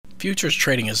Futures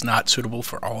trading is not suitable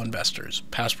for all investors.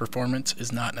 Past performance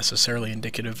is not necessarily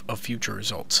indicative of future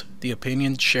results. The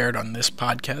opinions shared on this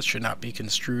podcast should not be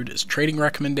construed as trading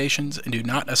recommendations and do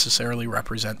not necessarily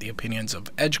represent the opinions of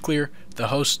EdgeClear, the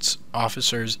hosts,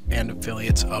 officers, and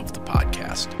affiliates of the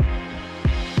podcast.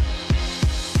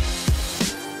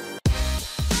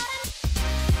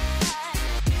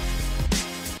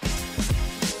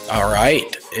 All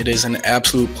right. It is an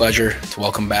absolute pleasure to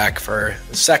welcome back for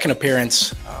the second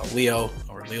appearance, Leo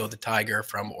the Tiger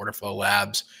from Order Flow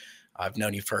Labs. I've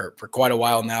known you for quite a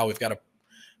while now. We've got an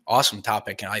awesome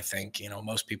topic, and I think,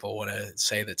 most people want to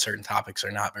say that certain topics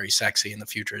are not very sexy in the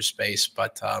futures space,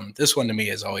 but this one to me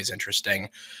is always interesting.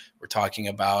 We're talking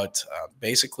about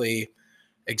basically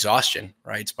exhaustion,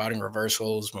 right? Spotting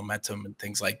reversals, momentum, and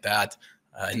things like that.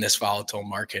 In this volatile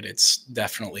market, it's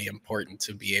definitely important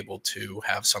to be able to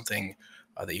have something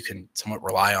that you can somewhat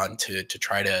rely on to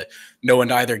try to know when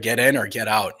to either get in or get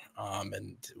out.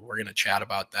 And we're going to chat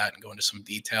about that and go into some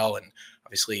detail. And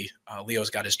obviously, Leo's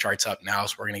got his charts up now,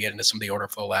 so we're going to get into some of the Order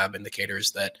Flow Lab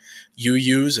indicators that you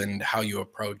use and how you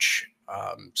approach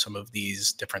some of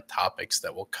these different topics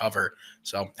that we'll cover.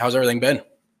 So how's everything been?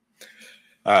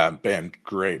 Ben,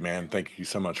 great, man. Thank you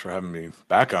so much for having me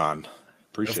back on.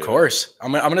 Appreciate it. Of course.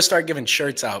 I'm going to start giving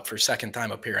shirts out for second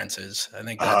time appearances. I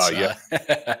think that's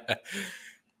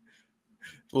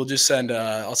we'll just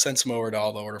I'll send some over to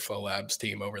all the Order Flow Labs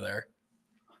team over there.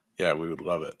 Yeah, we would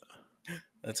love it.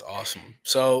 That's awesome.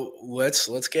 So let's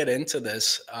get into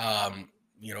this.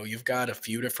 You've got a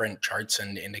few different charts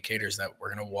and indicators that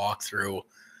we're going to walk through.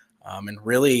 And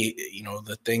really,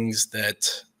 the things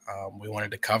that we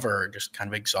wanted to cover are just kind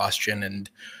of exhaustion and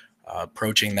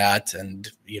approaching that. And,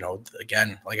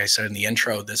 again, like I said in the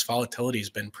intro, this volatility has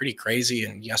been pretty crazy.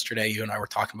 And yesterday, you and I were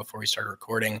talking before we started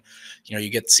recording, you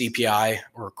get CPI.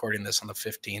 We're recording this on the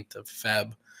 15th of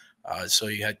Feb. So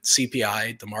you had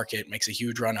CPI, the market makes a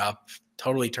huge run up,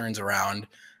 totally turns around.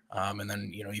 And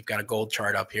then, you've got a gold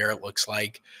chart up here, it looks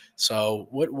like. So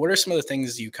what are some of the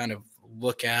things you kind of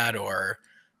look at, or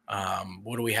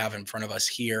what do we have in front of us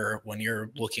here when you're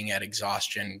looking at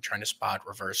exhaustion, trying to spot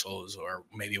reversals, or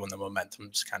maybe when the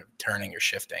momentum's kind of turning or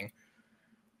shifting?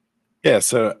 Yeah.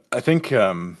 So I think,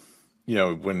 when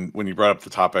you brought up the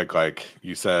topic, like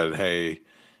you said, hey,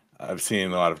 I've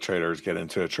seen a lot of traders get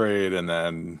into a trade and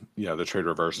then, the trade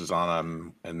reverses on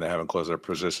them and they haven't closed their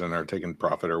position or taken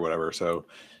profit or whatever. So,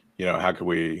 how could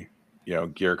we,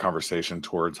 gear conversation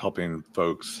towards helping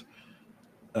folks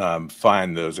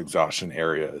find those exhaustion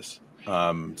areas?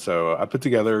 So I put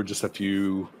together just a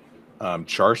few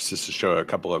charts just to show a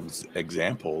couple of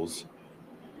examples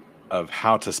of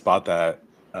how to spot that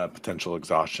potential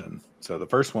exhaustion. So the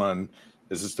first one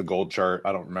is just the gold chart.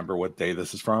 I don't remember what day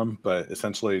this is from, but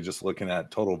essentially just looking at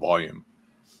total volume.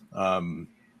 And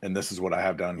this is what I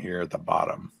have down here at the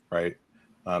bottom, right?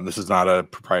 This is not a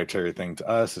proprietary thing to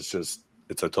us.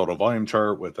 It's a total volume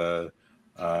chart with a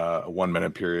 1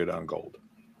 minute period on gold.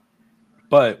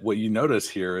 But what you notice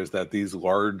here is that these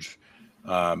large,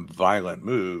 violent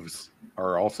moves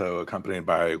are also accompanied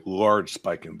by large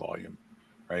spike in volume,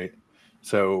 right?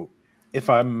 So if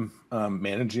I'm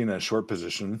managing a short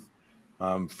position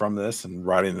from this and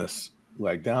riding this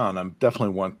leg down, I'm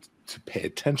definitely want to pay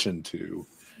attention to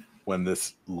when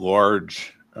this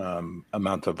large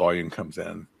amount of volume comes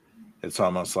in. It's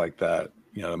almost like that,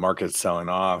 the market's selling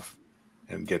off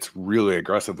and gets really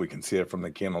aggressive. We can see it from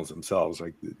the candles themselves.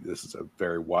 Like, this is a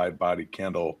very wide body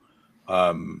candle.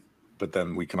 But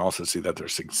then we can also see that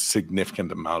there's a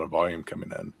significant amount of volume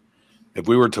coming in. If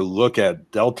we were to look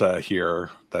at delta here,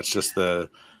 that's just the,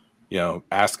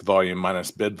 ask volume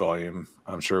minus bid volume.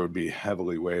 I'm sure it would be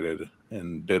heavily weighted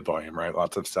in bid volume, right?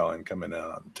 Lots of selling coming in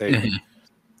on the tape. Mm-hmm.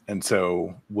 And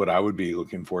so what I would be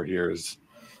looking for here is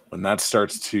when that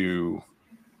starts to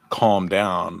calm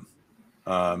down,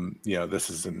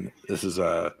 this is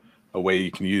a way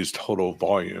you can use total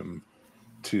volume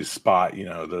to spot,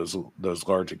 those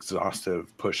large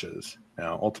exhaustive pushes.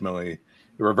 Now, ultimately, it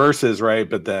reverses, right?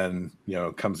 But then,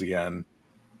 it comes again,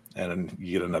 and then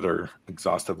you get another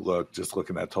exhaustive look, just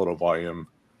looking at total volume,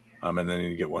 and then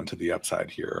you get one to the upside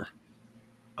here.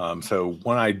 So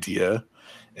one idea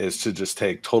is to just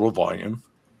take total volume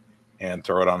and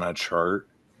throw it on that chart,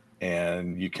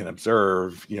 and you can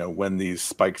observe, when these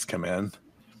spikes come in,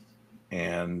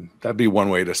 and that'd be one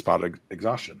way to spot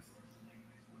exhaustion.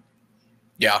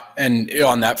 Yeah. And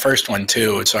on that first one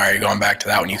too, sorry, going back to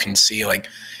that one, you can see like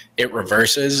it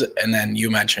reverses. And then you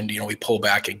mentioned, we pull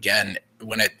back again.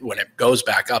 When it goes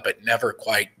back up, it never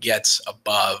quite gets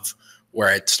above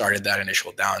where it started that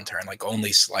initial downturn, like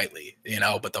only slightly,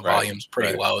 but the volume's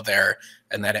pretty low there.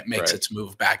 And then it makes its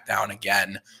move back down again.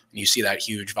 And you see that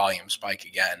huge volume spike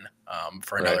again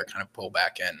for another kind of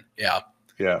pullback in.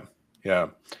 Yeah.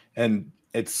 And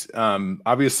it's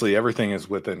obviously everything is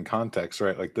within context,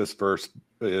 right? Like this first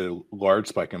large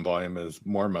spike in volume is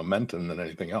more momentum than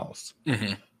anything else.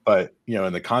 Mm-hmm. But,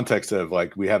 in the context of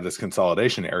like we have this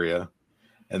consolidation area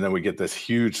and then we get this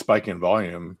huge spike in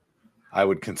volume, I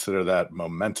would consider that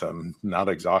momentum, not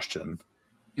exhaustion.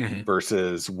 Mm-hmm.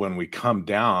 Versus when we come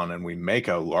down and we make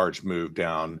a large move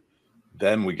down,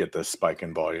 then we get this spike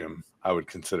in volume. I would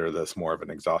consider this more of an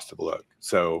exhaustive look.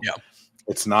 So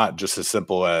it's not just as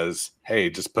simple as, hey,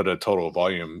 just put a total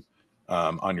volume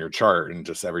on your chart, and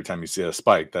just every time you see a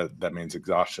spike, that means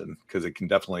exhaustion, because it can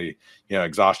definitely,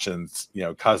 exhaustion's,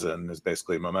 cousin is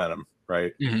basically momentum,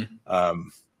 right? Mm-hmm.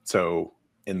 So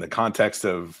in the context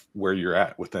of where you're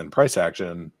at within price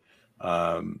action,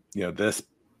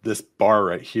 this bar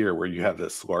right here where you have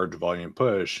this large volume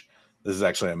push, this is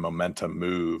actually a momentum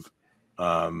move.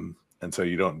 And so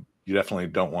you definitely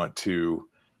don't want to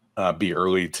be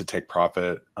early to take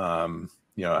profit.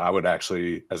 I would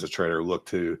actually, as a trader, look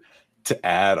to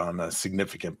add on a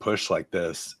significant push like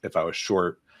this if I was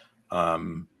short,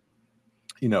 wanting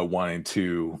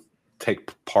to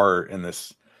take part in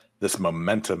this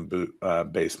momentum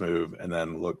base move, and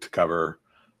then look to cover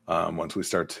once we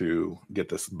start to get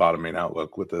this bottoming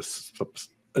outlook with this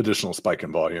additional spike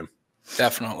in volume.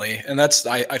 Definitely. And I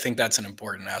think that's an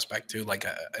important aspect too. Like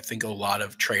I think a lot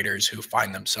of traders who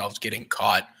find themselves getting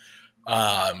caught,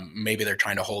 maybe they're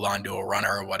trying to hold on to a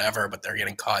runner or whatever, but they're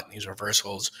getting caught in these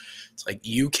reversals. It's like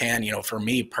you can, for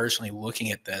me personally,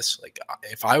 looking at this, like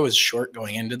if I was short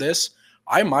going into this,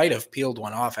 I might have peeled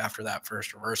one off after that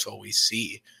first reversal we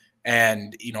see.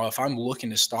 And, if I'm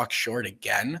looking to stock short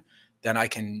again, then I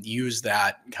can use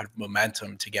that kind of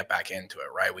momentum to get back into it,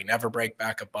 right? We never break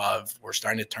back above. We're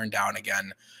starting to turn down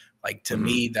again. Like to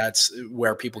me, that's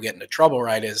where people get into trouble,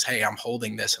 right? Is, hey, I'm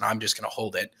holding this and I'm just going to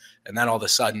hold it. And then all of a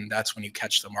sudden, that's when you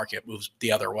catch the market moves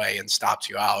the other way and stops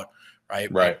you out,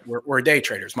 right? Right. But we're day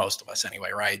traders, most of us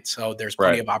anyway, right? So there's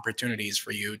plenty of opportunities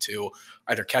for you to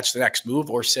either catch the next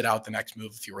move or sit out the next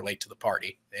move if you were late to the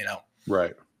party,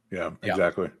 Right. Yeah,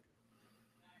 exactly.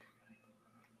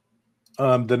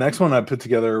 The next one I put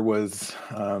together was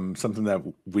something that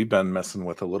we've been messing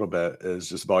with a little bit, is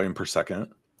just volume per second.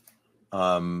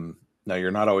 Now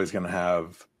you're not always going to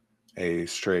have a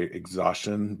straight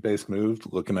exhaustion based move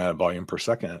looking at volume per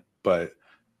second, but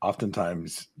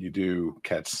oftentimes you do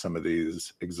catch some of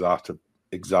these exhaustive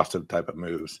type of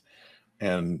moves.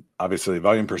 And obviously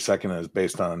volume per second is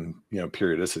based on,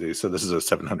 periodicity. So this is a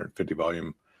 750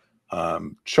 volume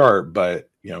chart, but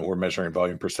we're measuring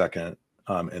volume per second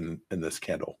in this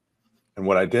candle. And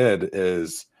what I did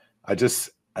is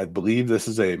I believe this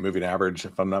is a moving average,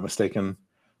 if I'm not mistaken.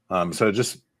 So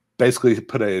just basically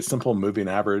put a simple moving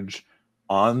average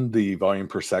on the volume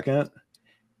per second.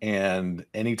 And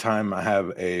anytime I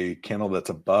have a candle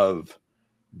that's above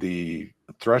the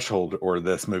threshold or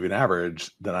this moving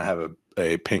average, then I have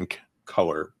a pink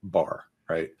color bar,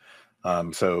 right?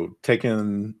 So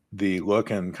taking the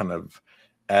look and kind of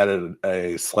added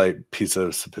a slight piece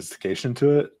of sophistication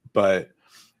to it, but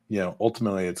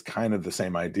ultimately it's kind of the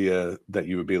same idea that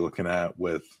you would be looking at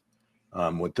with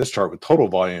this chart with total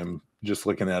volume, just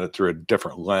looking at it through a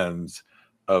different lens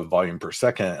of volume per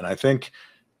second. And I think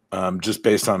just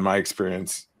based on my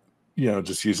experience,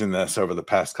 just using this over the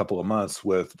past couple of months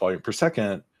with volume per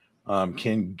second,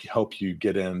 can help you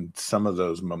get in some of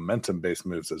those momentum-based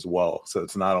moves as well. So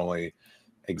it's not only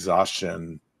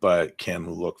exhaustion, but can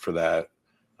look for that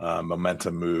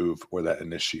momentum move or that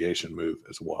initiation move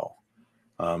as well.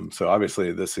 So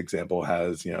obviously this example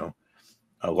has,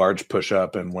 a large push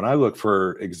up. And when I look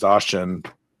for exhaustion,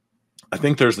 I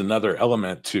think there's another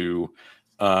element to,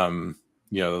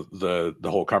 the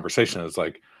whole conversation is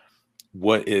like,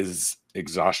 what is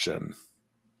exhaustion,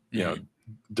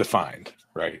 defined,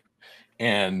 right?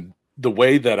 And the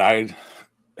way that I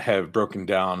have broken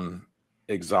down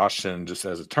exhaustion just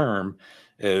as a term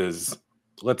is,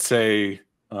 let's say,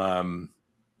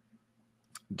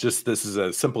 just this is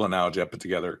a simple analogy I put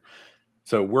together.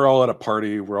 So we're all at a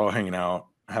party, we're all hanging out,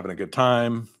 having a good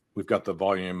time. We've got the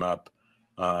volume up,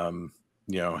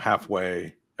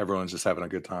 halfway. Everyone's just having a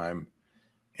good time,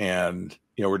 and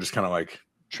we're just kind of like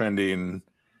trending,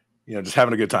 just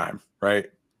having a good time, right?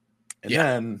 And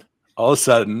then all of a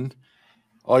sudden,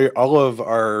 all of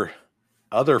our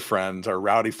other friends, our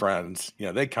rowdy friends,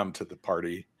 they come to the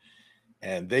party,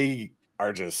 and they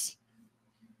are just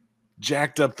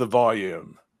jacked up the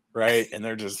volume, right? And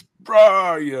they're just,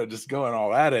 bro, just going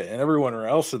all at it. And everyone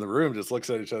else in the room just looks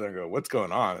at each other and go, what's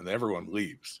going on? And everyone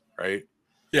leaves, right?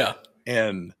 Yeah.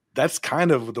 And that's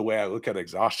kind of the way I look at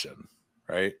exhaustion,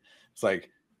 right? It's like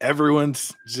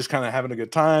everyone's just kind of having a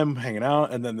good time, hanging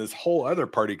out. And then this whole other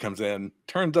party comes in,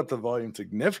 turns up the volume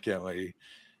significantly.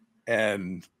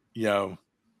 And,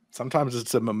 sometimes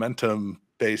it's a momentum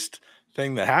based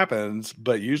thing that happens,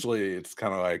 but usually it's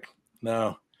kind of like,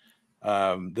 no,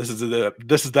 this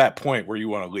is that point where you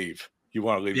want to leave. You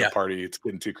want to leave the party. It's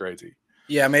getting too crazy.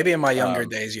 Yeah, maybe in my younger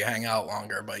days you hang out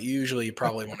longer, but usually you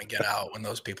probably want to get out when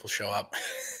those people show up.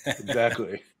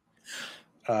 Exactly.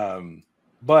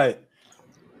 But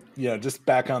just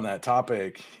back on that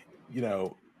topic,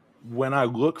 when I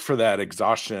look for that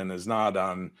exhaustion is not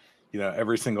on,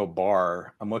 every single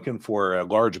bar. I'm looking for a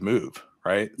large move,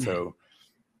 right? Mm-hmm. So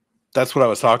that's what I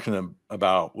was talking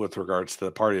about with regards to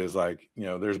the party is like,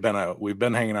 we've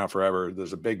been hanging out forever.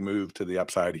 There's a big move to the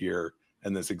upside here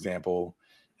in this example.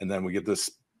 And then we get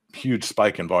this huge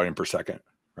spike in volume per second,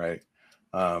 right?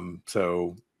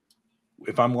 So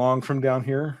if I'm long from down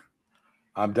here,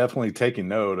 I'm definitely taking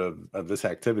note of this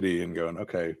activity and going,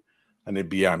 okay, I need to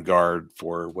be on guard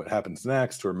for what happens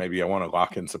next, or maybe I want to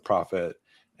lock in some profit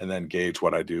and then gauge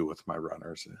what I do with my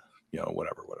runners,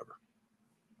 whatever.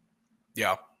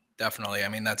 Yeah, definitely. I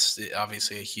mean, that's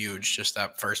obviously a huge, just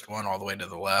that first one all the way to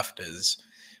the left is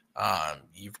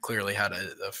you've clearly had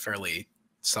a fairly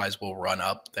sizable run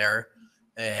up there.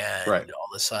 And all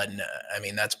of a sudden, I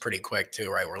mean, that's pretty quick too,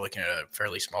 right? We're looking at a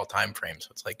fairly small time frame. So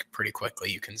it's like pretty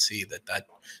quickly you can see that as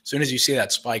soon as you see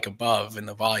that spike above in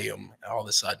the volume, all of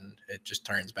a sudden it just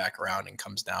turns back around and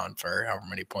comes down for however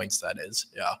many points that is.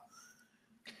 Yeah.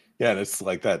 Yeah. And it's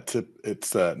like that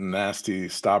it's a nasty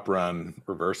stop run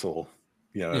reversal,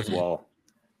 as well.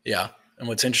 Yeah. And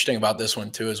what's interesting about this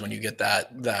one too is when you get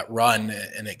that run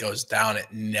and it goes down, it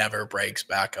never breaks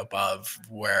back above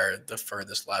where the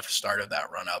furthest left start of that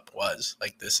run up was.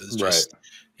 Like this is just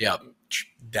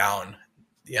down.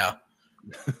 Yeah.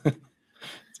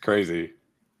 It's crazy.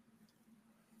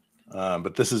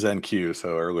 But this is NQ,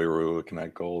 so earlier we were looking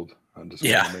at gold. I just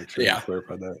want to make sure you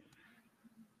clarify that.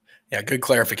 Yeah, good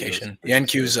clarification. The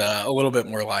NQ's a little bit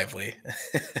more lively.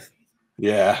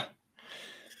 Yeah.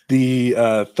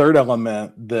 The third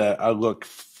element that I look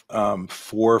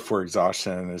for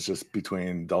exhaustion is just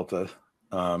between delta.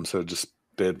 So just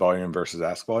bid volume versus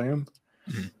ask volume.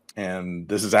 Mm-hmm. And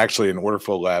this is actually an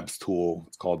Orderflow Labs tool.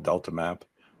 It's called Delta Map.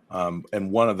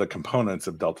 And one of the components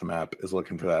of Delta Map is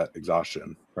looking for that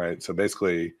exhaustion, right? So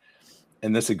basically,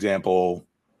 in this example,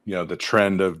 the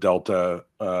trend of delta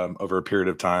over a period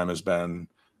of time has been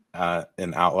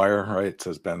an outlier, right? So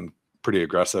it's been pretty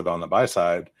aggressive on the buy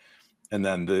side. And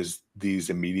then these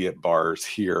immediate bars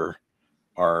here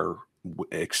are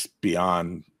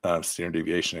beyond standard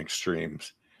deviation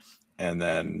extremes. And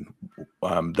then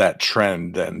that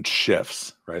trend then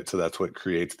shifts, right? So that's what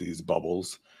creates these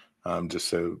bubbles, just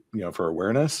so, for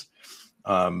awareness.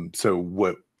 So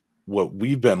what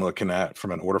we've been looking at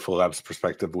from an Orderflow Labs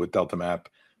perspective with Delta Map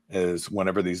is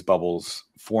whenever these bubbles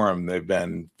form, they've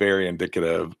been very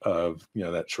indicative of,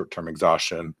 that short-term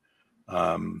exhaustion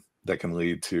that can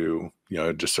lead to,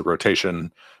 just a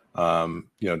rotation, down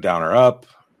or up,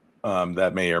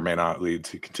 that may or may not lead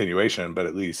to continuation, but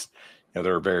at least,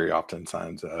 there are very often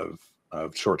signs of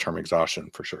short-term exhaustion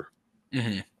for sure.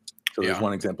 Mm-hmm. So there's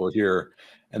one example here.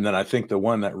 And then I think the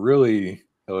one that really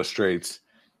illustrates,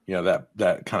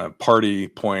 that kind of party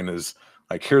point is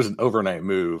like, here's an overnight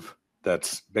move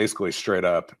that's basically straight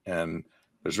up and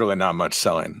there's really not much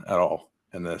selling at all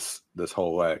in this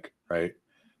whole leg, right?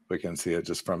 We can see it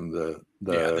just from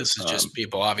this is just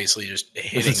people obviously just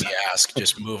hitting the ask,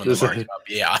 just moving the market up.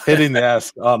 Yeah. Hitting the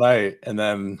ask all night. And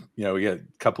then, we get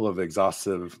a couple of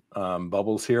exhaustive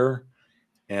bubbles here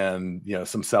and,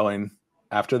 some selling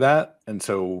after that. And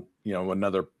so,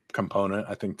 another component,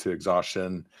 I think, to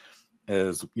exhaustion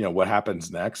is, what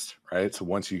happens next, right? So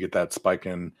once you get that spike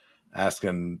in ask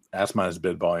minus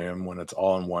bid volume, when it's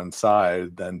all on one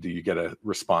side, then do you get a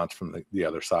response from the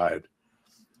other side?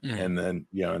 Mm. And then,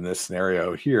 in this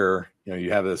scenario here,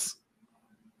 you have this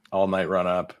all night run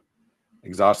up,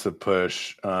 exhaustive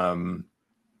push, and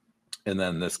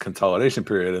then this consolidation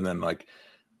period. And then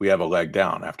we have a leg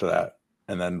down after that.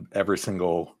 And then every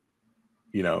single,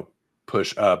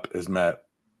 push up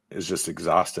is just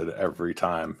exhausted every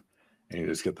time. And you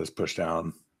just get this push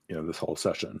down, this whole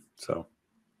session. So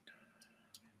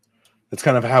that's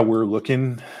kind of how we're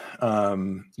looking,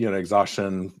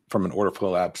 exhaustion from an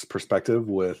Orderflow Labs perspective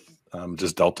with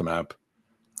just Delta Map.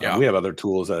 Yeah. We have other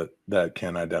tools that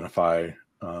can identify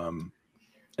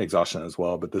exhaustion as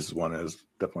well, but this one is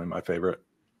definitely my favorite.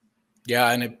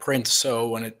 Yeah, and it prints. So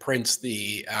when it prints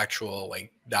the actual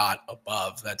like dot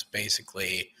above, that's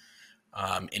basically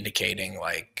indicating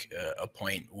like a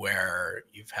point where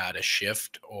you've had a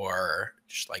shift or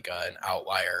just like an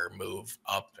outlier move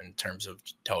up in terms of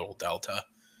total delta.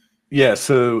 Yeah,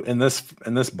 so in this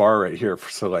bar right here,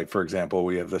 so like for example,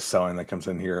 we have this selling that comes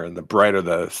in here, and the brighter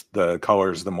the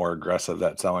colors, the more aggressive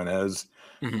that selling is.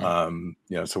 Hmm.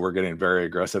 So we're getting very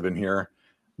aggressive in here.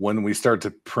 When we start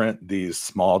to print these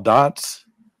small dots,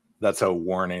 that's a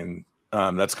warning.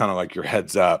 That's kind of like your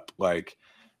heads up, like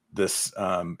this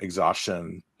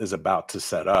exhaustion is about to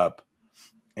set up.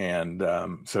 And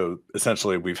so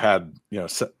essentially we've had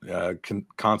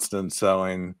constant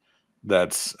selling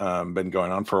that's been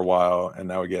going on for a while, and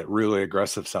now we get really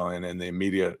aggressive selling in the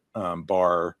immediate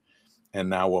bar. And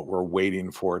now what we're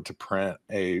waiting for to print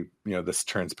this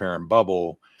transparent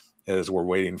bubble is we're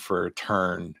waiting for a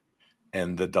turn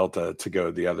and the delta to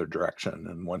go the other direction.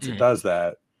 And once it Hmm. does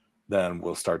that, then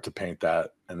we'll start to paint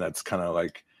that. And that's kind of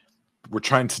like we're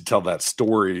trying to tell that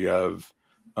story of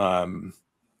um,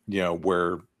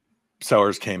 where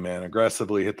sellers came in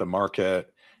aggressively, hit the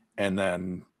market, and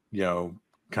then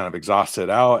kind of exhausted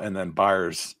out, and then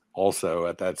buyers also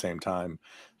at that same time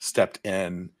stepped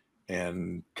in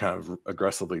and kind of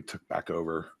aggressively took back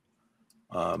over.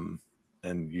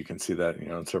 And you can see that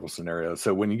in several scenarios.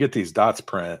 So when you get these dots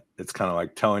print, it's kind of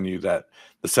like telling you that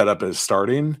the setup is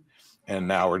starting, and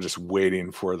now we're just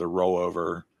waiting for the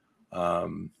rollover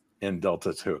in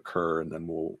delta to occur, and then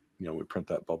we print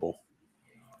that bubble.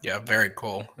 Yeah, very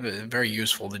cool. Very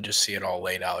useful to just see it all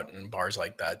laid out in bars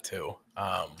like that too.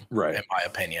 Right. In my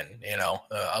opinion,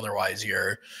 otherwise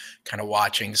you're kind of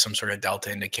watching some sort of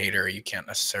delta indicator. You can't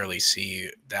necessarily see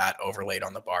that overlaid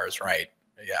on the bars, right?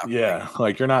 Yeah, Yeah,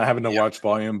 like you're not having to yeah, watch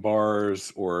volume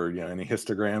bars or any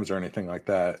histograms or anything like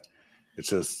that.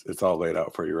 It's all laid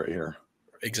out for you right here.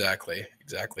 exactly.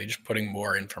 Just putting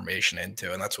more information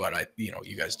into, and that's what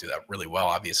you guys do that really well.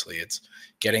 Obviously, it's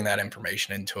getting that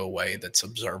information into a way that's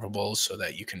observable, so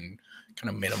that you can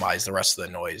kind of minimize the rest of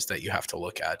the noise that you have to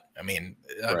look at. I mean,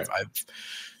 Right. I've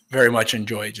very much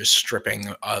enjoyed just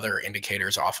stripping other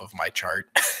indicators off of my chart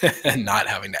and not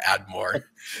having to add more.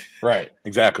 Right.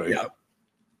 Exactly. Yeah.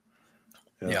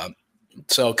 Yeah.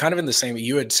 So kind of in the same,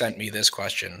 you had sent me this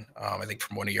question, I think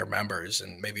from one of your members,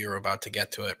 and maybe you were about to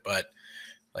get to it, but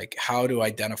like how to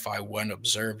identify when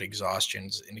observed exhaustion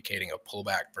is indicating a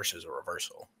pullback versus a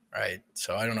reversal, right?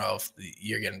 So I don't know if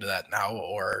you're getting to that now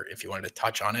or if you wanted to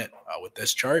touch on it with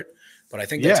this chart, but I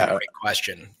think that's a Yeah. great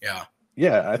question. Yeah.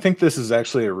 Yeah. I think this is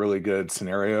actually a really good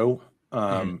scenario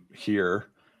Mhm.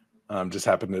 here. Just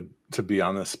happened to be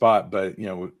on this spot, but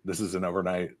this is an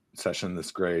overnight session,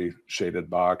 this gray shaded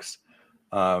box.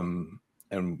 And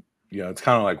it's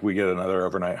kind of like we get another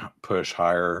overnight push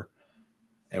higher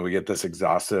and we get this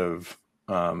exhaustive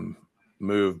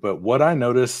move. But what I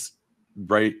noticed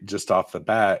right just off the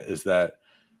bat is that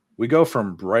we go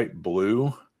from bright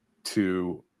blue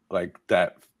to like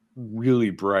that really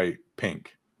bright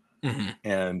pink. Mhm.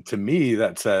 And to me,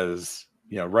 that says,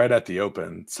 right at the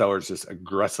open, sellers just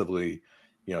aggressively,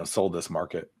 sold this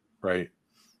market. Right.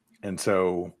 And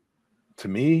so to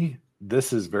me,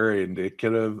 this is very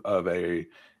indicative of a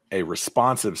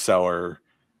responsive seller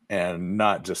and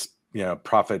not just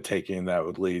profit taking that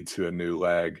would lead to a new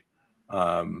leg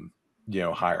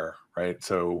higher, right?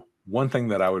 So one thing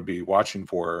that I would be watching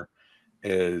for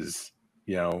is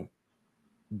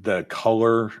the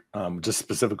color, just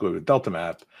specifically with Delta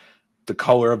Map, the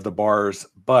color of the bars,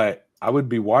 but I would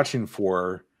be watching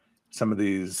for some of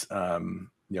these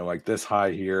like this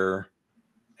high here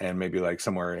and maybe like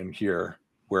somewhere in here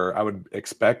where I would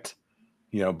expect,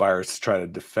 buyers to try to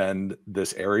defend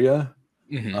this area.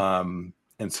 Mhm.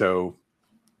 And so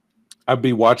I'd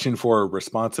be watching for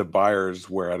responsive buyers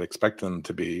where I'd expect them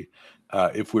to be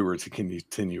if we were to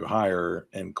continue higher.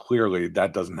 And clearly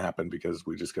that doesn't happen because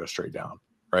we just go straight down.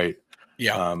 Right.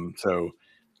 Yeah. So,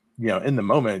 in the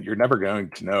moment, you're never going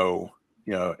to know,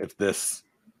 if this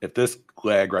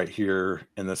leg right here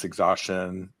and this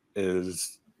exhaustion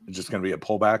is just going to be a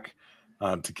pullback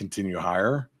to continue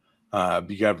higher.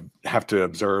 You have to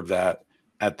observe that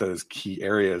at those key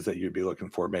areas that you'd be looking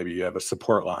for. Maybe you have a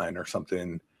support line or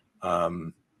something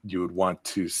you would want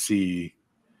to see.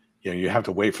 You have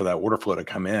to wait for that order flow to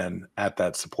come in at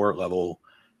that support level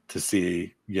to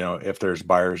see, if there's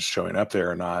buyers showing up there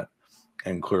or not.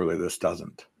 And clearly this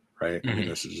doesn't, right? I mean, Mhm.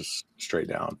 this is just straight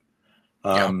down.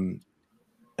 Yeah. Um,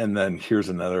 and then here's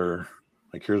a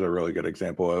really good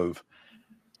example of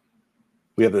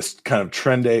we have this kind of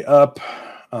trend day up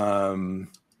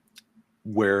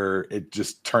where it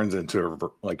just turns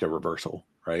into like a reversal,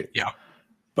 right? Yeah.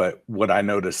 But what I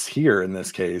notice here in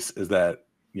this case is that,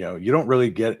 you don't really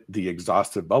get the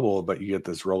exhaustive bubble, but you get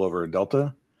this rollover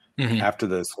delta Mm-hmm. after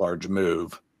this large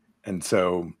move. And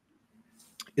so,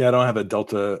 yeah, I don't have a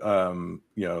delta,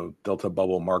 delta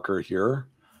bubble marker here.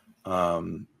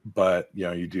 But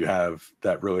you do have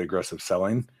that really aggressive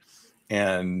selling.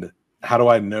 And how do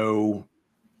I know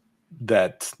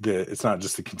that it's not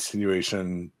just a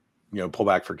continuation,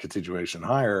 pullback for continuation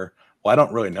higher? Well, I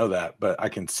don't really know that, but I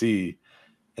can see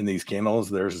in these candles,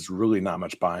 there's really not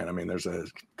much buying. I mean, there's a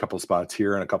couple spots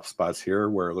here and a couple spots here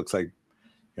where it looks like,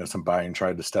 some buying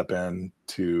tried to step in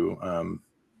to, kind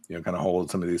of hold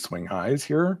some of these swing highs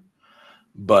here.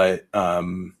 But,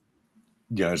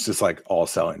 it's just like all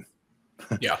selling.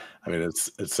 Yeah. I mean,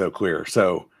 it's so clear.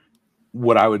 So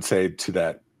what I would say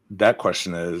to that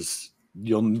question is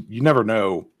you never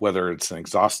know whether it's an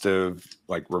exhaustive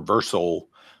like reversal,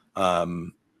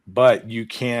 but you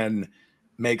can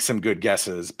make some good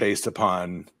guesses based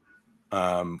upon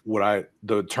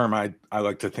the term I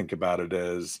like to think about it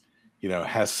as,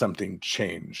 has something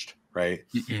changed, right?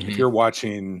 Mm-hmm. If you're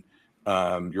watching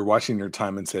your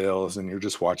time in sales and you're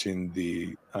just watching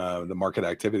the market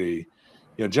activity,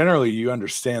 generally you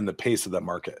understand the pace of the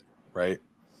market, right?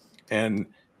 And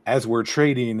as we're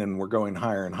trading and we're going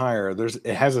higher and higher,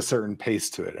 it has a certain pace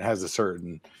to it. It has a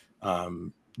certain,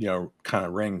 kind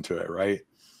of ring to it, right?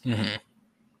 Mm-hmm.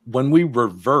 When we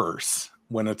reverse,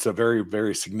 when it's a very,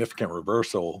 very significant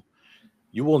reversal,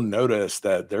 you will notice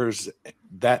that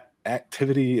that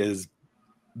activity is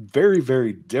very,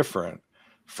 very different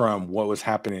from what was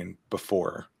happening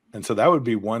before. And so that would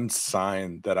be one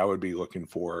sign that I would be looking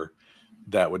for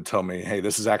that would tell me, hey,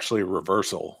 this is actually a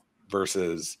reversal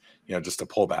versus, just a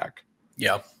pullback.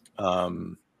 Yeah.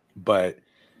 But,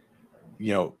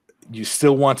 you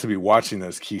still want to be watching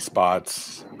those key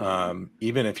spots,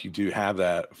 even if you do have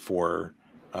that for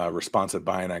responsive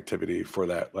buying activity for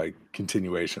that like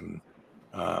continuation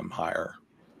higher.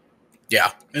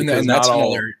 Yeah. And Because then that's not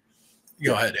all. another,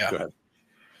 go ahead. Yeah. Go ahead.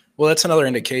 Well, that's another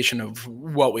indication of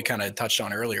what we kind of touched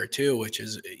on earlier too, which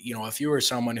is, if you were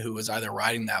someone who was either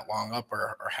riding that long up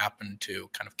or happened to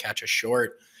kind of catch a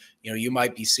short, you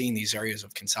might be seeing these areas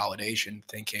of consolidation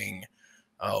thinking,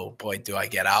 oh boy, do I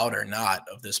get out or not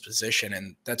of this position?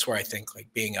 And that's where I think like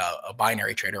being a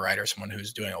binary trader, right? Or someone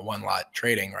who's doing a one lot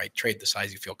trading, right? Trade the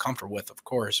size you feel comfortable with, of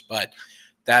course, but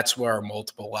that's where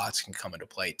multiple lots can come into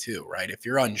play too, right? If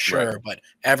you're unsure, Right. but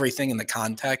everything in the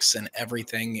context and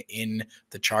everything in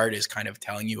the chart is kind of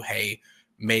telling you, hey,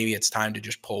 maybe it's time to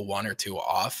just pull one or two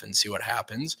off and see what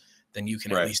happens, then you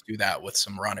can at Right. least do that with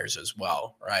some runners as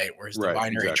well, right? Whereas the Right,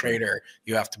 binary exactly. trader,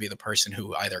 you have to be the person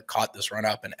who either caught this run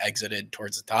up and exited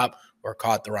towards the top or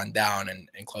caught the run down and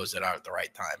closed it out at the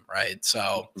right time, right?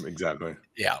 So, Exactly.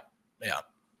 yeah.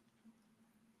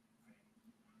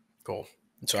 Cool.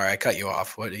 Sorry, I cut you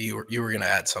off. What you were going to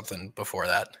add something before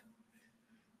that?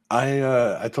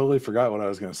 I totally forgot what I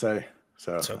was going to say.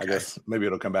 So Okay. I guess maybe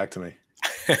it'll come back to me.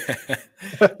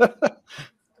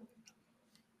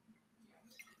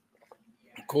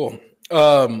 Cool.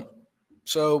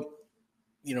 So,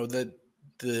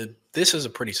 this is a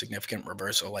pretty significant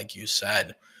reversal, like you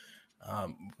said.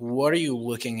 What are you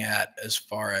looking at as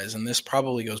far as, and this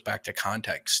probably goes back to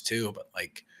context too, but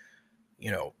like,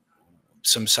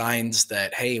 some signs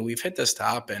that, hey, we've hit this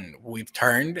top and we've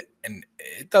turned and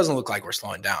it doesn't look like we're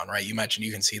slowing down, right? You mentioned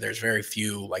you can see there's very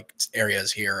few like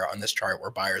areas here on this chart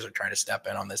where buyers are trying to step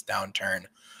in on this downturn.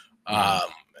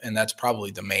 And that's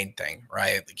probably the main thing,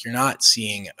 right? Like you're not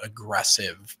seeing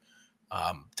aggressive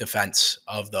defense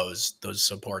of those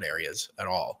support areas at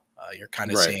all. You're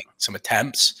kind of Right. seeing some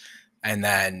attempts and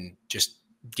then just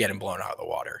getting blown out of the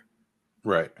water.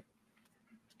 Right.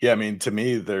 Yeah, I mean, to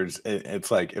me, it's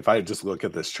like if I just look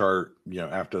at this chart,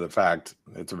 after the fact,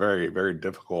 it's very, very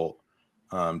difficult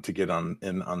to get on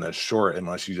this short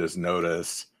unless you just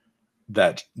notice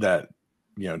that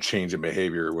change in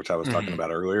behavior, which I was talking about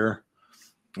earlier,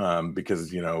 because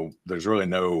there's really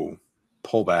no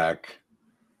pullback.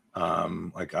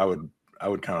 Like I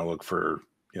would kind of look for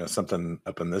something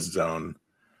up in this zone,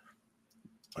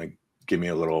 like give me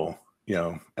a little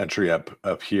entry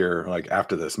up here, like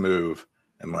after this move.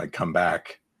 And like come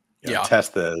back,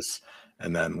 test this,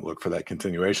 and then look for that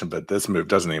continuation. But this move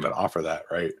doesn't even offer that,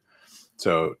 right?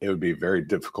 So it would be very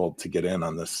difficult to get in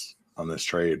on this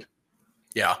trade.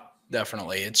 Yeah,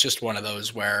 definitely. It's just one of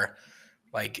those where,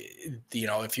 like,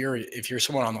 if you're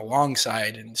someone on the long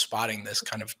side and spotting this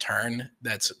kind of turn,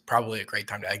 that's probably a great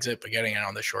time to exit. But getting in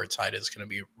on the short side is going to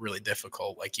be really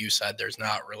difficult. Like you said, there's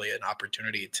not really an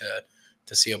opportunity to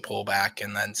see a pullback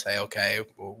and then say, okay,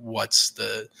 what's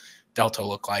the delta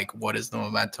look like? What is the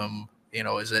momentum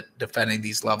Is it defending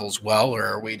these levels well, or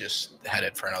are we just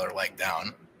headed for another leg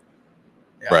down?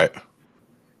 Yeah. Right.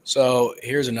 So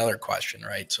here's another question,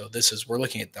 right? So we're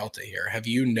looking at Delta here. Have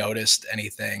you noticed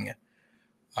anything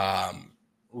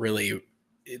really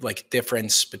like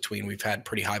difference between, we've had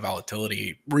pretty high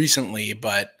volatility recently,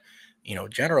 but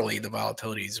generally the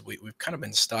volatilities, we've kind of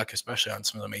been stuck, especially on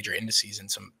some of the major indices in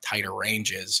some tighter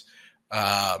ranges.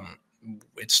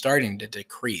 It's starting to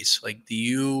decrease. Like, do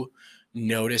you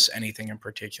notice anything in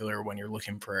particular when you're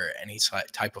looking for any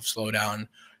type of slowdown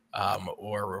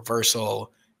or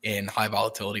reversal in high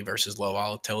volatility versus low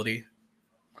volatility?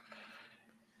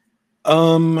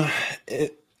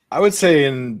 I would say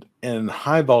in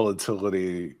high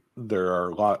volatility, there are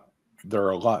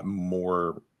a lot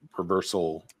more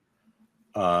reversal,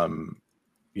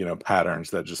 patterns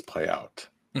that just play out,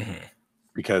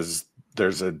 because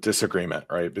there's a disagreement,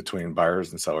 right, between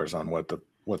buyers and sellers on what the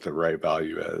right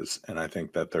value is. And I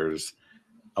think that there's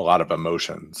a lot of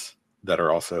emotions that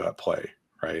are also at play,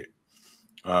 right?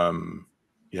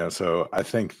 So I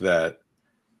think that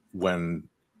when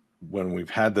we've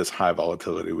had this high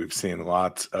volatility, we've seen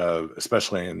lots of,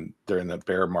 especially during the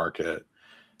bear market,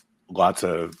 lots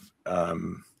of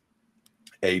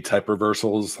A-type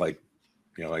reversals, like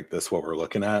this, what we're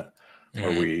looking at,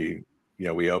 where we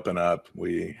open up,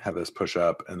 we have this push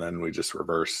up, and then we just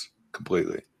reverse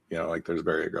completely. Like there's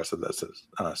very aggressive that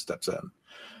steps in,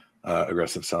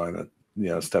 aggressive selling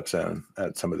that steps in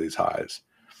at some of these highs.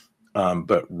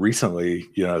 But recently,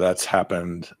 that's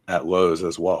happened at lows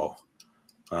as well.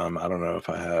 I don't know if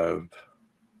I have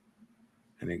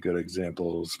any good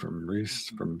examples from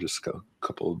just a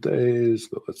couple of days,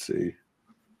 but let's see.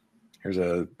 Here's I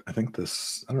don't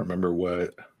remember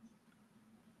what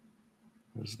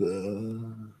was this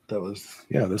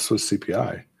was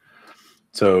CPI.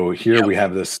 So here we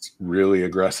have this really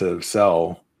aggressive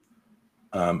sell,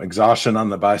 exhaustion on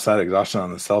the buy side, exhaustion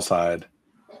on the sell side.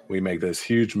 We make this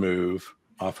huge move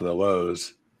off of the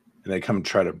lows, and they come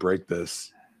try to break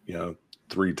this,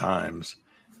 3 times,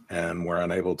 and we're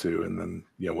unable to. And then,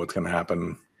 what's going to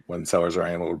happen when sellers are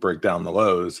able to break down the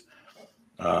lows?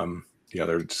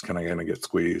 They're just kind of going to get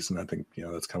squeezed. And I think,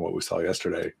 that's kind of what we saw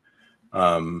yesterday.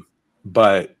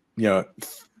 But,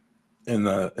 in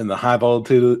the high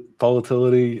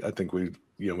volatility, I think we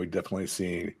definitely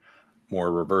see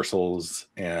more reversals,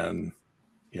 and,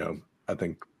 I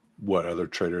think what other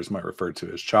traders might refer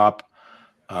to as chop,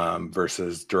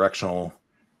 versus directional.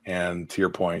 And to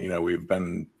your point, we've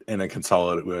been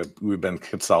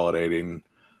consolidating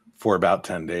for about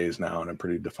 10 days now in a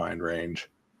pretty defined range.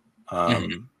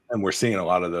 And we're seeing a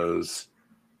lot of those,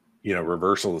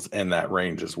 reversals in that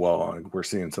range as well. We're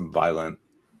seeing some violent,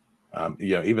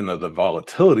 even though the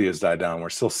volatility has died down, we're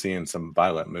still seeing some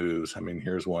violent moves. I mean,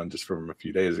 here's one just from a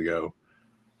few days ago,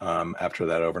 after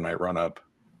that overnight run up.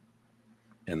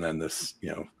 And then this,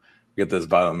 get this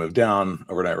violent move down,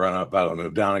 overnight run up, violent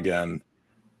move down again.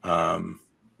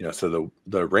 So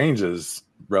the range is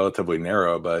relatively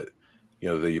narrow, but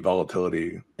the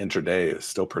volatility intraday is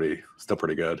still pretty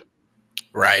good.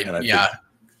 Right.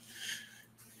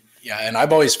 Yeah. And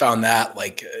I've always found that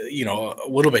a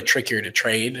little bit trickier to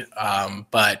trade.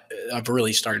 But I've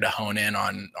really started to hone in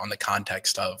on the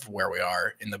context of where we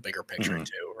are in the bigger picture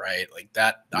too. Right. Like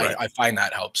that, right. I find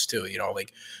that helps too,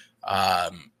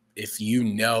 if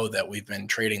that we've been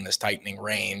trading this tightening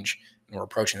range and we're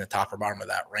approaching the top or bottom of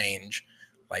that range,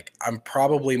 like I'm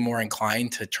probably more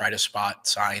inclined to try to spot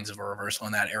signs of a reversal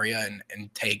in that area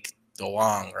and take the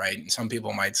long, right? And some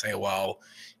people might say, well,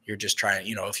 you're just trying,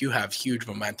 if you have huge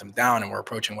momentum down and we're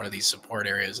approaching one of these support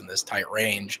areas in this tight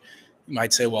range, you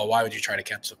might say, well, why would you try to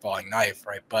catch the falling knife,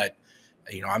 right? But,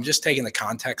 I'm just taking the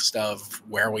context of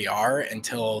where we are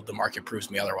until the market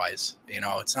proves me otherwise.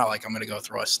 It's not like I'm going to go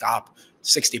throw a stop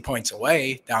 60 points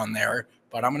away down there,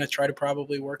 but I'm going to try to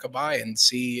probably work a buy and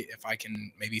see if I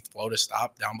can maybe float a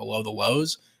stop down below the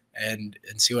lows and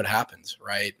see what happens,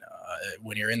 right?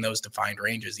 When you're in those defined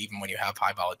ranges, even when you have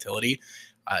high volatility,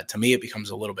 to me, it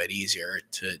becomes a little bit easier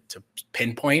to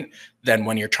pinpoint than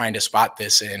when you're trying to spot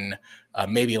this in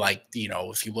maybe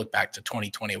if you look back to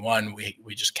 2021,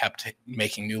 we just kept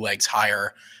making new legs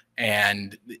higher,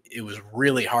 and it was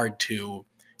really hard to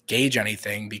gauge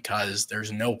anything because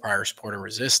there's no prior support or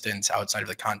resistance outside of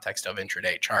the context of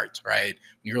intraday charts, right?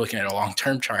 When you're looking at a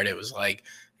long-term chart, it was like,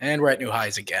 and we're at new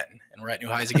highs again, and we're at new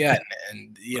highs again.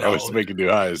 And, always making new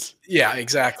highs. Yeah,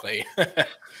 exactly.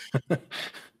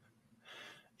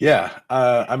 Yeah.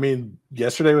 I mean,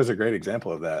 yesterday was a great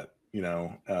example of that.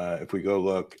 If we go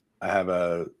look, I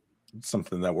have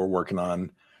something that we're working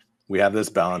on. We have this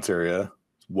balance area,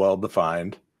 well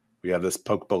defined. We have this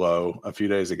poke below a few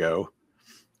days ago.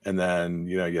 And then,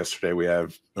 yesterday we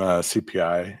have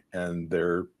CPI, and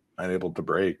they're unable to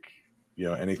break,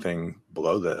 anything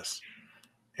below this.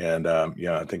 And,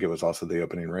 I think it was also the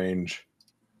opening range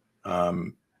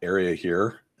area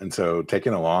here. And so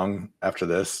taking a long after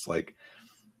this, like,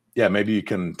 yeah, maybe you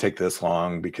can take this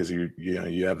long because you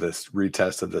have this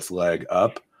retest of this leg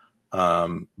up.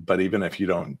 But even if you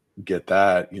don't get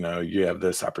that, you have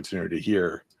this opportunity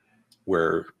here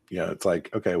where, it's like,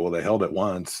 okay, well, they held it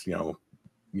once,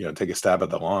 take a stab at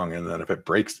the long. And then if it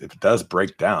does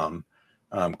break down,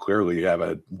 clearly you have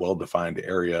a well-defined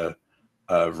area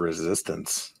of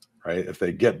resistance, right? If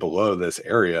they get below this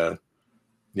area,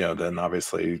 then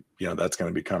obviously, that's going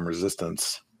to become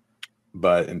resistance.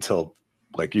 But until,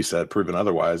 like you said, proven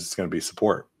otherwise, it's going to be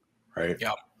support, right?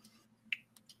 Yeah.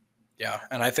 Yeah.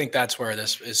 And I think that's where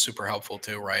this is super helpful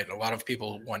too, right? A lot of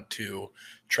people want to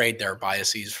trade their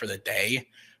biases for the day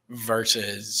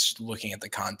versus looking at the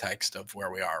context of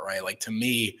where we are, right? Like, to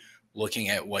me, looking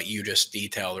at what you just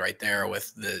detailed right there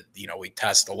with the, we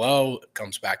test the low, it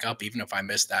comes back up. Even if I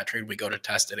miss that trade, we go to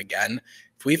test it again.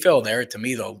 If we fail there, to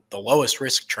me, the lowest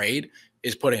risk trade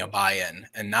is putting a buy in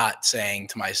and not saying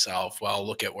to myself, well,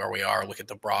 look at where we are, look at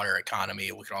the broader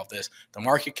economy, look at all this. The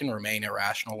market can remain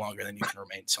irrational longer than you can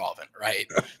remain solvent, right?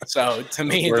 So to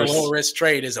me, the low risk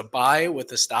trade is a buy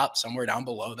with a stop somewhere down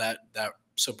below that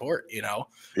support, Yeah.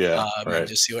 Right. And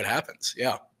just see what happens.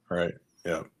 Yeah. Right.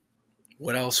 Yeah.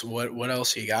 What else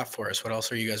you got for us? What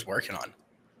else are you guys working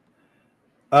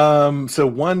on? So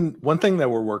one thing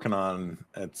that we're working on,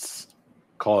 it's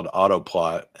called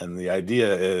AutoPlot, and the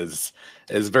idea is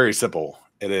very simple.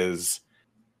 It is,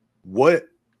 what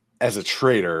as a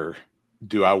trader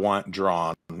do I want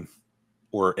drawn,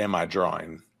 or am I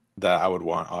drawing that I would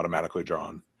want automatically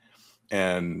drawn?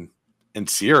 And in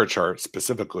Sierra chart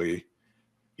specifically,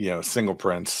 single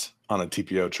prints on a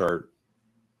TPO chart,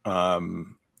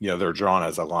 they're drawn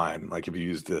as a line, like if you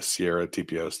use the Sierra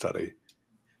TPO study.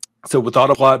 So with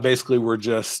AutoPlot, basically we're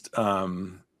just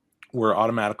we're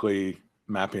automatically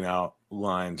mapping out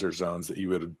lines or zones that you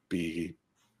would be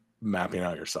mapping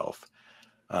out yourself.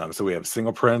 So we have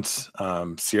single prints.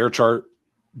 Sierra chart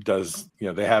does,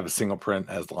 they have a single print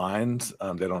as lines.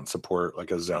 They don't support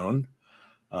like a zone.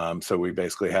 So we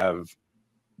basically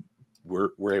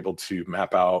we're able to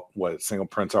map out what single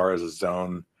prints are as a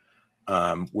zone.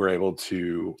 We're able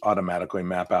to automatically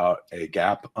map out a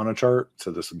gap on a chart.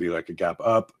 So this would be like a gap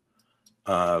up.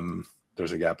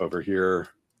 There's a gap over here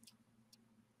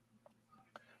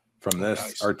from this.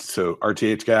 Nice. So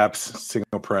RTH gaps,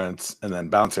 signal prints, and then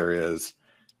bounce areas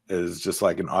is just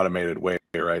like an automated way,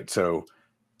 right? So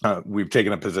we've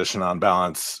taken a position on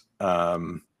balance,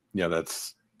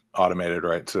 that's automated,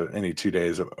 right? So any 2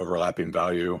 days of overlapping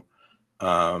value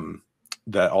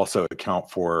that also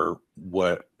account for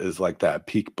what is like that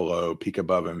peak below, peak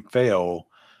above, and fail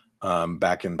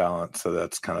back in balance. So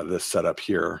that's kind of this setup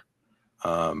here.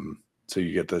 So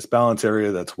you get this balance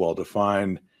area that's well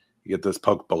defined. You get this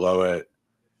poke below it,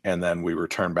 and then we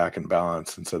return back in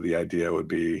balance. And so the idea would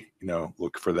be,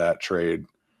 look for that trade,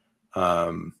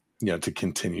 to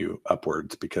continue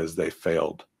upwards because they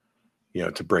failed,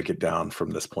 to break it down from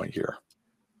this point here.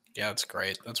 Yeah, that's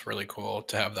great. That's really cool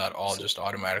to have that all just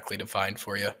automatically defined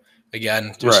for you.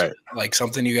 Again, just right. Like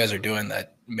something you guys are doing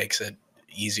that makes it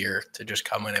easier to just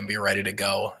come in and be ready to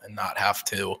go and not have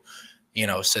to,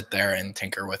 sit there and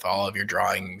tinker with all of your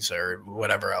drawings or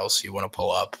whatever else you want to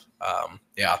pull up.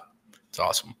 Yeah, it's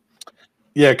awesome.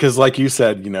 Yeah, because like you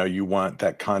said, you want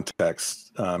that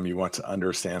context. You want to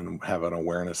understand, have an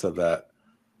awareness of that,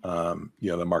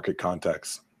 the market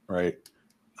context, right?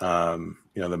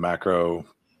 The macro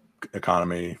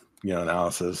economy,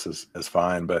 analysis is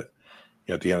fine. But,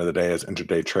 at the end of the day, as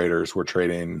intraday traders, we're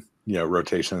trading,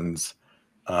 rotations.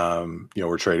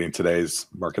 We're trading today's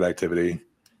market activity.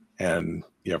 And,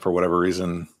 for whatever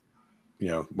reason,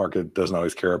 market doesn't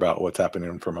always care about what's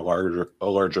happening from a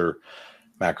larger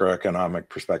macroeconomic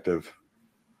perspective.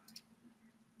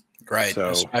 Right. So,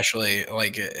 especially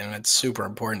and it's super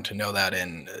important to know that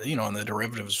in the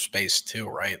derivatives space too,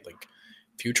 right? Like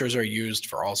futures are used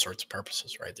for all sorts of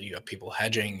purposes, right? You have people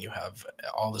hedging, you have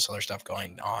all this other stuff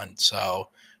going on. So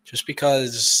just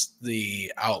because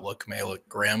the outlook may look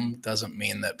grim doesn't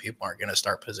mean that people aren't going to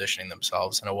start positioning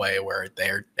themselves in a way where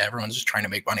everyone's just trying to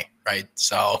make money, right?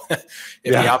 So if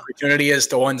the opportunity is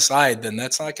to one side, then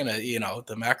that's not going to,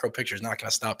 the macro picture is not going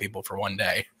to stop people for one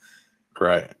day.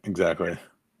 Right. Exactly.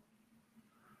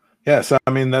 Yeah. So,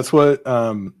 that's what,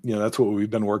 that's what we've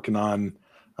been working on.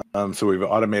 So we've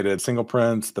automated single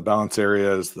prints, the balance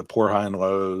areas, the poor high and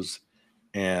lows,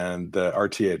 and the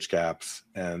RTH gaps,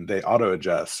 and they auto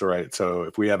adjust. Right. So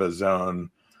if we have a zone,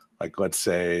 like let's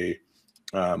say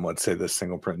let's say this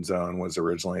single print zone was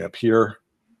originally up here,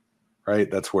 right?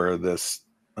 That's where this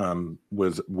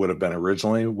would have been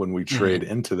originally. When we trade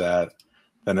into that,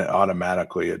 then it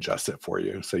automatically adjusts it for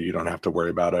you, so you don't have to worry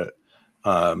about it.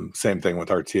 Same thing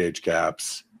with our TH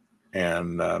gaps,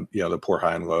 and the poor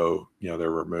high and low, they're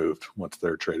removed once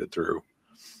they're traded through.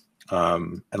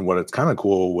 And what it's kind of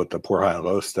cool with the poor high and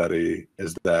low study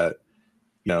is that,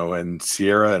 in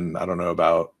Sierra, and I don't know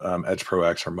about Edge Pro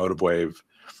X or Motive Wave,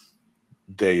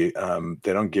 they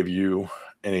don't give you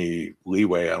any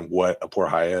leeway on what a poor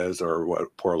high is or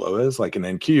what poor low is. Like in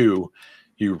NQ,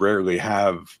 you rarely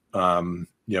have a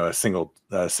single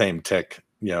same tick,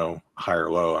 high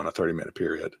or low on a 30-minute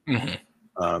period.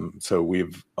 So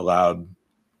we've allowed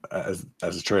as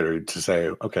a trader to say,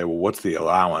 okay, well, what's the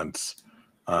allowance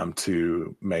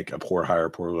to make a poor high or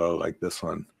poor low like this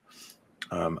one?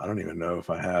 I don't even know if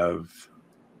I have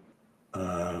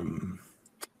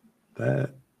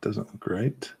that. Doesn't look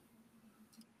right.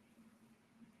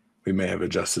 We may have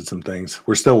adjusted some things.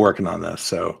 We're still working on this.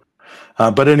 So,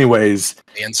 but anyways,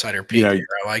 the insider peek here,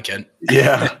 I like it.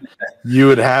 Yeah, you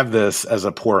would have this as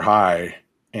a poor high,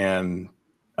 and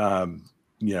if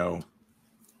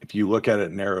you look at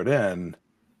it narrowed in,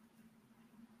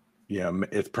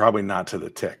 it's probably not to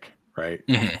the tick, right?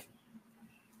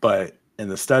 But in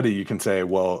the study, you can say,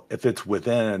 well, if it's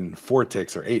within 4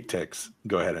 ticks or 8 ticks,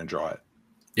 go ahead and draw it.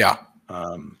 Yeah.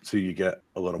 So you get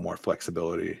a little more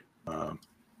flexibility,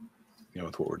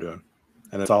 with what we're doing,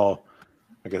 and it's all,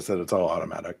 like I said, it's all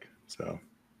automatic. So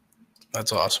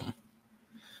that's awesome.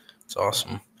 It's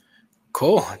awesome.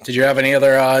 Cool. Did you have any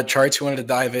other charts you wanted to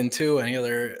dive into? Any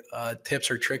other tips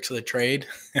or tricks of the trade?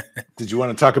 Did you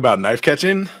want to talk about knife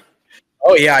catching?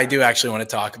 Oh yeah, I do actually want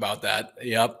to talk about that.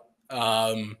 Yep.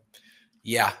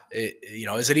 Yeah.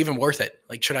 Is it even worth it?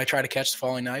 Like, should I try to catch the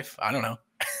falling knife? I don't know.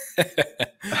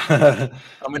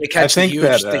 I'm going to catch the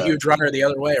huge runner the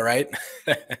other way, right?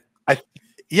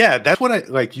 Yeah, that's what I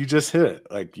like. You just hit it.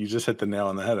 Like, you just hit the nail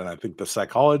on the head. And I think the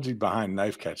psychology behind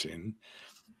knife catching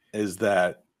is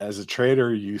that as a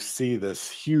trader, you see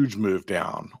this huge move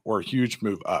down or huge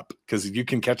move up because you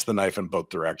can catch the knife in both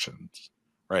directions,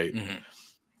 right?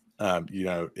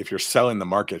 If you're selling the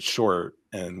market short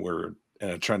and we're in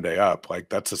a trend day up, like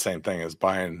that's the same thing as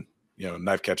buying,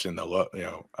 knife catching the low,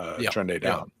 trend day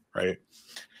down, right?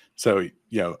 So,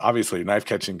 obviously knife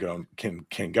catching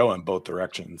can go in both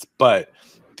directions, but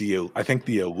I think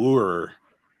the allure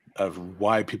of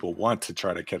why people want to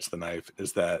try to catch the knife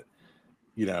is that,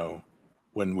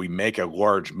 when we make a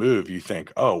large move, you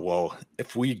think, oh, well,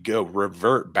 if we go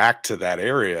revert back to that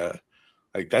area,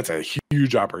 like that's a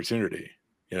huge opportunity,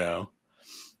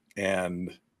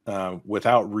 and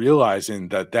without realizing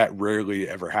that rarely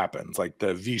ever happens. Like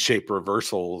the V-shaped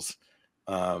reversals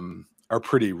are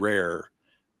pretty rare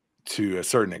to a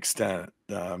certain extent.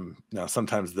 Now,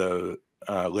 sometimes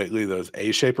lately those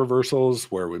A-shaped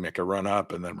reversals where we make a run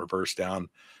up and then reverse down,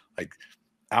 like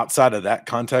outside of that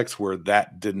context where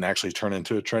that didn't actually turn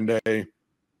into a trend day,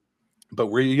 but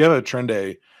where you get a trend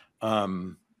day,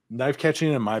 knife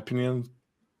catching, in my opinion,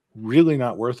 really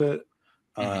not worth it.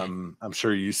 I'm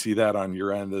sure you see that on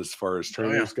your end as far as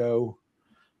traders go,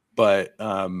 but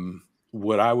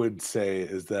what I would say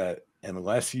is that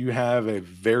unless you have a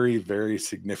very, very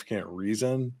significant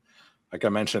reason, like I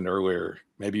mentioned earlier,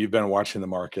 maybe you've been watching the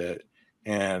market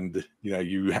and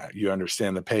you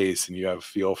understand the pace and you have a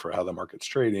feel for how the market's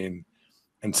trading,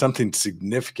 and something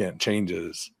significant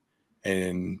changes,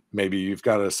 and maybe you've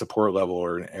got a support level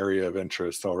or an area of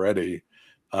interest already.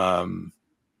 When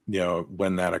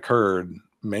that occurred,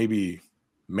 maybe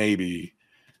you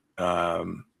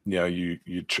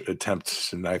attempt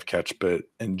to knife catch, but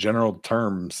in general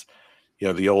terms,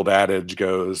 the old adage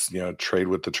goes, trade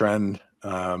with the trend.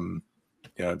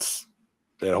 It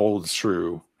holds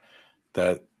true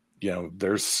that,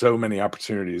 there's so many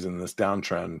opportunities in this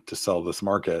downtrend to sell this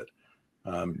market,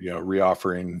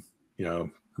 reoffering,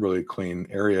 really clean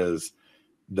areas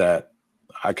that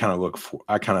I kind of look for.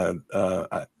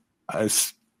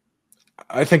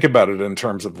 I think about it in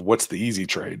terms of what's the easy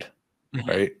trade,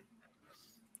 right?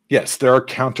 Yes, there are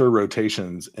counter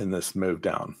rotations in this move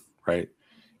down, right?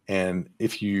 And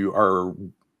if you are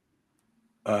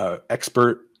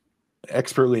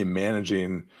expertly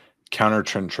managing counter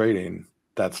trend trading,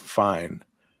 that's fine.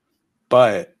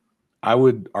 But I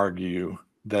would argue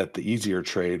that the easier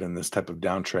trade in this type of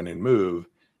downtrending move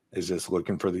is just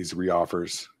looking for these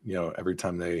reoffers, every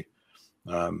time they,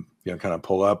 kind of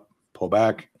pull up, pull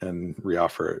back, and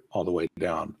reoffer it all the way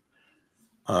down.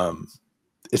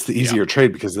 It's the easier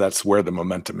trade because that's where the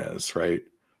momentum is, right?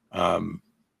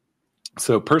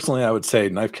 So personally, I would say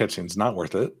knife catching is not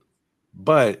worth it.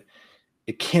 But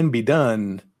it can be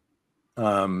done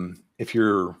if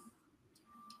you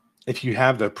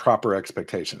have the proper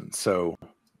expectations. So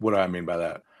what do I mean by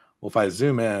that? Well, if I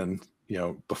zoom in,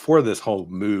 before this whole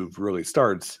move really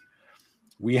starts,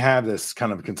 we have this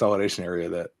kind of consolidation area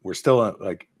that we're still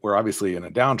we're obviously in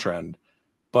a downtrend,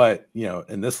 but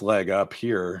in this leg up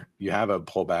here, you have a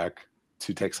pullback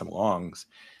to take some longs.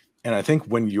 And I think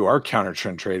when you are counter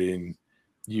trend trading,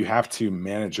 you have to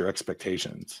manage your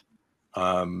expectations,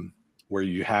 where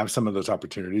you have some of those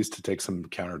opportunities to take some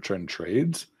counter trend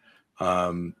trades,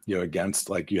 against,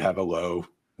 like, you have a low,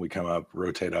 we come up,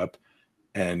 rotate up,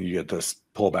 and you get this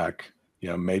pullback.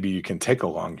 Maybe you can take a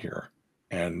long here,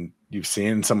 and you've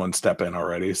seen someone step in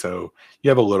already, so you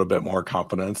have a little bit more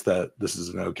confidence that this is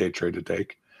an okay trade to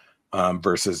take,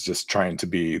 versus just trying to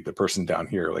be the person down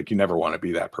here. Like, you never want to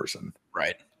be that person,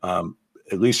 right?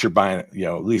 At least you're buying,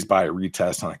 at least buy a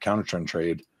retest on a counter trend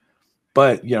trade,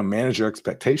 but manage your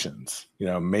expectations.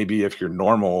 Maybe if your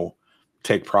normal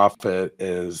take profit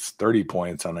is 30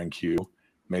 points on NQ,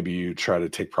 maybe you try to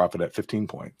take profit at 15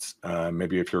 points.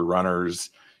 Maybe if your runner's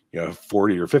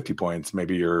 40 or 50 points,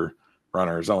 maybe your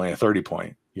runner is only a 30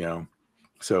 point.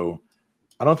 So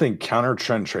I don't think counter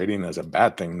trend trading is a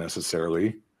bad thing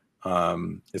necessarily.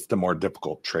 It's the more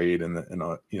difficult trade in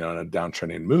a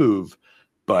downtrending move.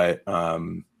 But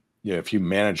if you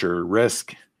manage your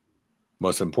risk,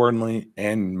 most importantly,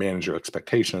 and manage your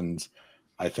expectations,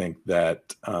 I think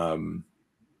that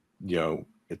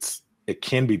it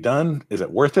can be done. Is it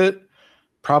worth it?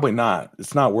 Probably not.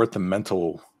 It's not worth the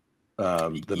mental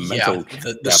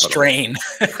strain.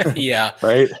 Yeah.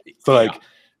 Right. So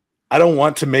I don't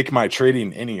want to make my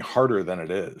trading any harder than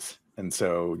it is. And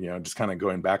so, just kind of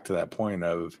going back to that point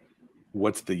of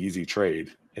what's the easy trade,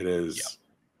 it is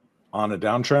on a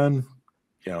downtrend,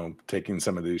 taking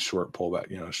some of these short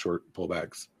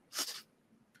pullbacks.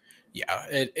 Yeah,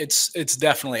 it's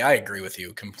definitely, I agree with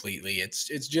you completely. It's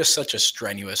just such a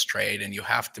strenuous trade, and you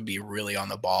have to be really on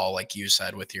the ball, like you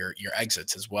said, with your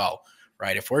exits as well,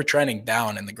 right? If we're trending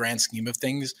down in the grand scheme of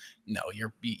things, no,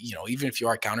 even if you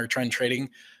are counter trend trading,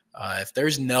 if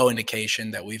there's no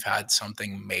indication that we've had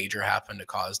something major happen to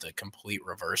cause the complete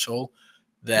reversal,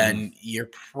 then you're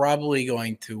probably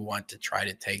going to want to try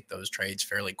to take those trades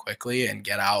fairly quickly and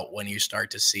get out when you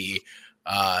start to see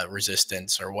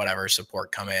resistance or whatever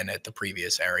support come in at the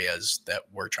previous areas that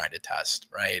we're trying to test,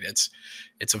 right? It's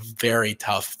a very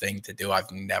tough thing to do. I've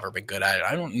never been good at it.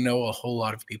 I don't know a whole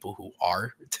lot of people who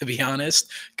are, to be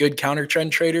honest, good counter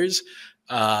trend traders.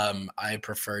 I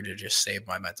prefer to just save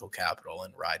my mental capital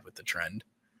and ride with the trend.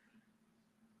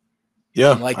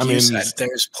 Yeah. And like you said,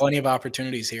 there's plenty of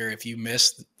opportunities here. If you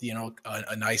miss,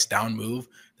 a nice down move,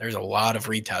 there's a lot of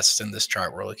retests in this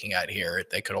chart we're looking at here.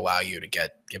 They could allow you to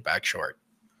get back short.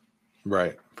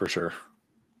 Right. For sure.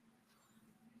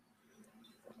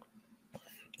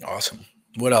 Awesome.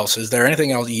 What else? Is there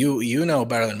anything else you know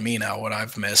better than me now what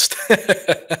I've missed?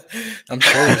 I'm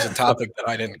sure there's a topic that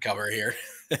I didn't cover here.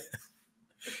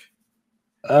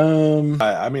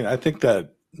 I think that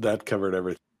covered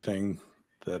everything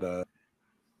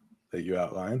that you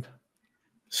outlined.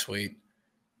 Sweet.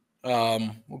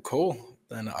 Well, cool.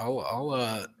 Then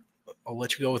I'll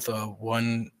let you go with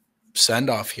one send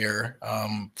off here.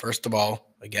 First of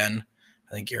all, again,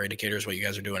 I think your indicators, what you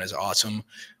guys are doing is awesome.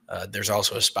 There's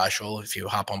also a special if you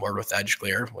hop on board with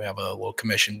EdgeClear. We have a little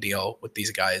commission deal with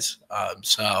these guys.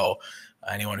 So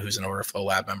anyone who's an Order Flow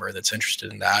Lab member that's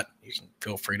interested in that, you can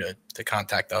feel free to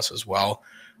contact us as well.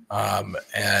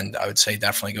 And I would say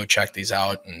definitely go check these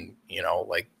out. And,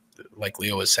 like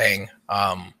Leo was saying,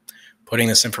 putting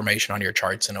this information on your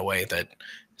charts in a way that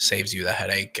saves you the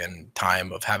headache and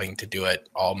time of having to do it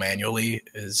all manually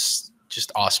is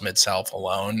just awesome itself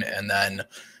alone. And then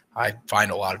I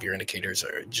find a lot of your indicators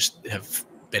have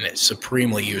been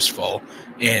supremely useful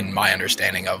in my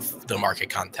understanding of the market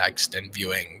context and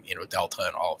viewing, delta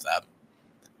and all of that.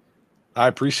 I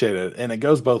appreciate it. And it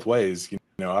goes both ways.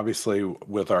 Obviously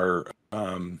with our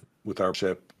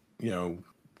ship,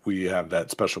 we have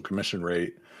that special commission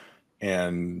rate.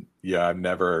 And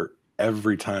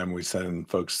every time we send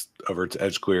folks over to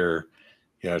EdgeClear,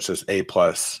 it's just A+.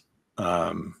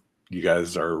 You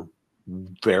guys are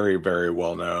very, very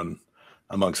well known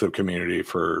amongst the community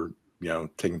for,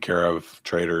 taking care of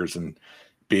traders and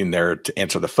being there to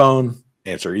answer the phone,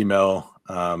 answer email.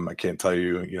 I can't tell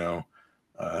you,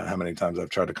 how many times I've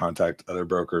tried to contact other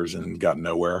brokers and gotten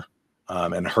nowhere,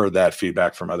 and heard that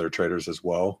feedback from other traders as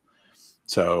well.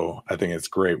 So I think it's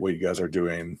great what you guys are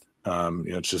doing.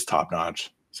 It's just top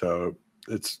notch. So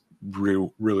it's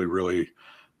really, really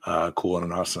cool and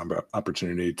an awesome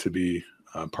opportunity to be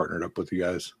partnered up with you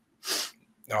guys.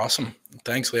 Awesome.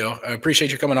 Thanks, Leo. I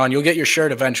appreciate you coming on. You'll get your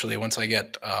shirt eventually once I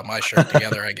get my shirt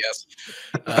together, I guess.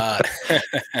 Uh,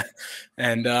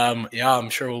 and yeah, I'm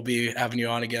sure we'll be having you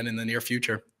on again in the near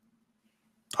future.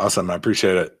 Awesome. I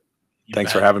appreciate it. You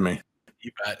Thanks bet. for having me.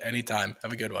 You bet. Anytime.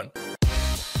 Have a good one.